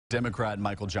Democrat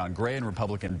Michael John Gray and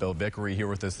Republican Bill Vickery here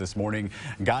with us this morning.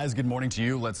 Guys, good morning to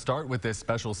you. Let's start with this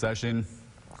special session.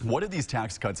 What do these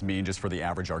tax cuts mean just for the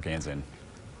average Arkansan?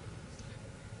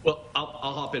 Well, I'll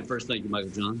hop in first. Thank you,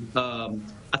 Michael John.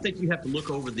 I think you have to look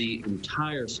over the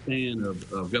entire span of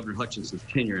Governor Hutchinson's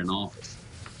tenure in office,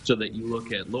 so that you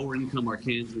look at lower-income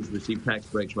Arkansans receive tax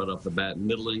breaks right off the bat,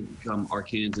 middle-income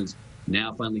Arkansans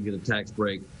now finally get a tax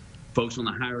break. Folks on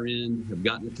the higher end have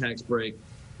gotten a tax break.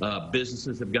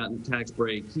 Businesses have gotten a tax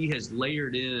break. He has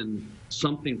layered in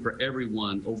something for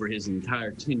everyone over his entire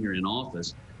tenure in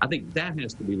office. I think that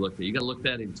has to be looked at. You got to look at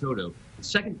that in toto. The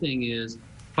second thing is,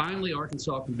 finally,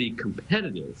 Arkansas can be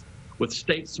competitive with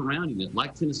states surrounding it,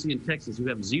 like Tennessee and Texas, who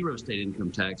have zero state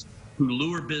income tax, who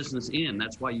lure business in.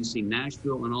 That's why you see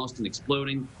Nashville and Austin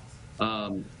exploding.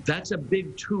 That's a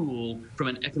big tool from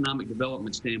an economic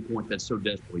development standpoint that's so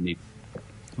desperately needed.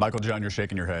 Michael John, you're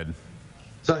shaking your head.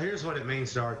 So here's what it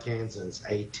means to Arkansans.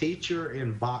 A teacher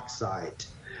in Bauxite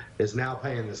is now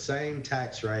paying the same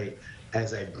tax rate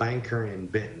as a banker in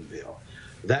Bentonville.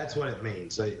 That's what it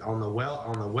means. So on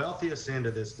the wealthiest end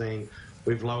of this thing,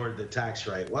 we've lowered the tax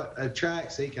rate. What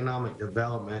attracts economic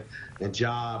development and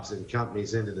jobs and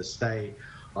companies into the state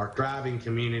are thriving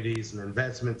communities and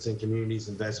investments in communities,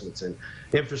 investments in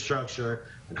infrastructure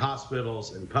and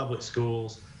hospitals and public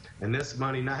schools. And this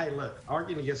money, now, hey, look,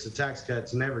 arguing against the tax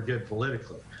cuts is never good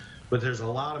politically, but there's a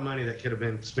lot of money that could have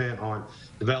been spent on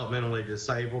developmentally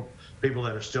disabled, people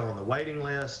that are still on the waiting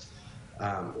list,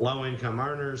 low-income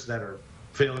earners that are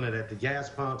feeling it at the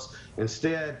gas pumps.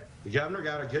 Instead, the governor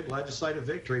got a good legislative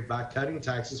victory by cutting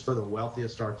taxes for the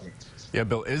wealthiest Arkansans. Yeah,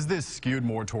 Bill, is this skewed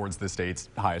more towards the state's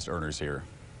highest earners here?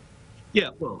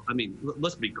 Yeah, well, I mean,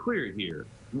 let's be clear here.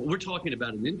 We're talking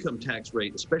about an income tax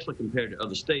rate, especially compared to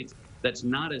other states, that's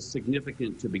not as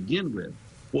significant to begin with.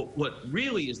 What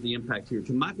really is the impact here,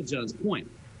 to Michael John's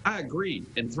point, I agree.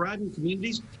 And thriving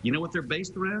communities, you know what they're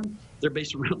based around? They're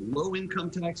based around low income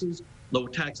taxes, low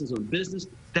taxes on business.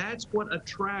 That's what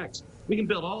attracts. We can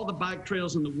build all the bike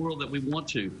trails in the world that we want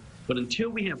to, but until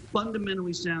we have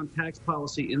fundamentally sound tax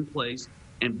policy in place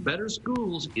and better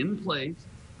schools in place,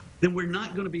 then we're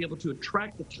not going to be able to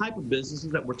attract the type of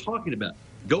businesses that we're talking about.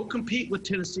 Go compete with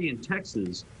Tennessee and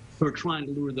Texas, who are trying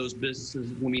to lure those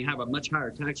businesses when we have a much higher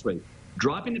tax rate.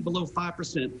 Dropping it below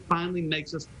 5% finally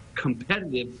makes us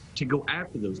competitive to go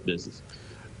after those businesses.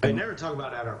 They never talk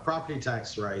about that. Our property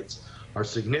tax rates are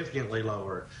significantly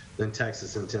lower than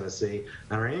Texas and Tennessee,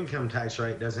 and our income tax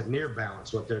rate doesn't near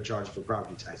balance what they're charged for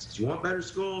property taxes. You want better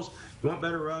schools, you want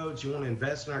better roads, you want to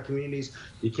invest in our communities,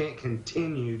 you can't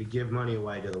continue to give money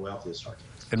away to the wealthiest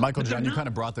Arkansans. And Michael John, you kind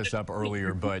of brought this up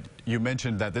earlier, but you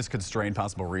mentioned that this could strain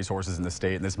possible resources in the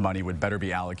state, and this money would better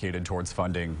be allocated towards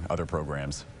funding other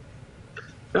programs.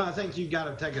 No, I think you've got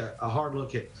to take a hard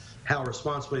look at how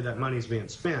responsibly that money is being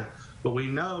spent. But we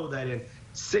know that in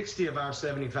 60 of our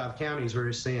 75 counties,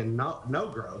 we're seeing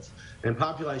no growth and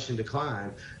population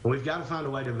decline. And we've got to find a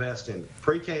way to invest in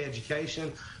pre-K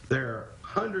education. There are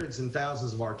hundreds and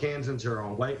thousands of Arkansans who are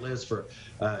on wait lists for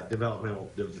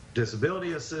developmental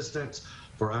disability assistance,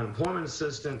 for unemployment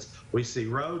assistance. We see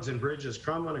roads and bridges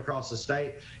crumbling across the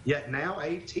state, yet now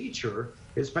a teacher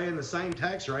is paying the same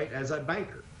tax rate as a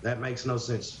banker. That makes no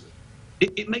sense to me.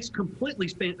 It makes completely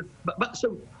sense. But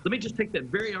so let me just take that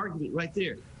very argument right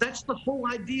there. That's the whole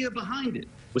idea behind it.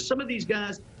 With some of these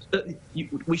guys,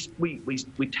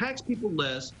 we tax people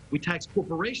less, we tax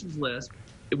corporations less,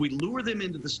 and we lure them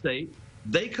into the state.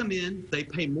 They come in, they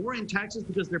pay more in taxes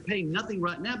because they're paying nothing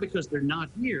right now because they're not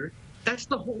here. That's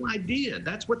the whole idea.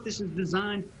 That's what this is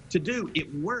designed to do.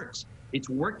 It works. It's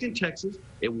worked in Texas.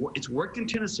 It's worked in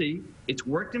Tennessee. It's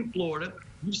worked in Florida.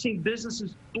 You've seen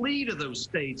businesses flee to those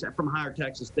states from higher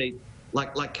taxes states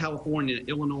like California,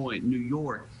 Illinois, New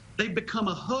York. They've become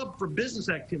a hub for business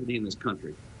activity in this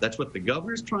country. That's what the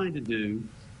governor's trying to do.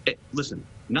 Listen,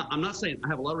 I'm not saying I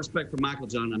have a lot of respect for Michael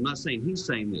John. I'm not saying he's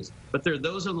saying this, but there are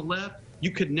those on the left, you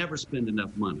could never spend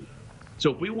enough money.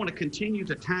 So if we want to continue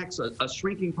to tax a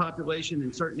shrinking population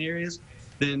in certain areas,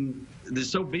 then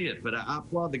so be it. But I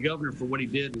applaud the governor for what he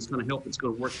did. It's going to help. It's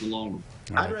going to work in the long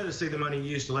run. I'd rather see the money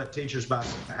used to let teachers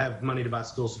have money to buy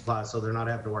school supplies so they're not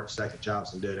having to work second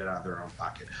jobs and do it out of their own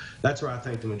pocket. That's where I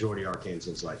think the majority of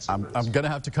Arkansans like. I'm going to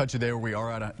have to cut you there. We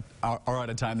are out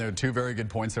of time. There are two very good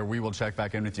points there. We will check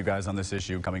back in with you guys on this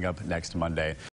issue coming up next Monday.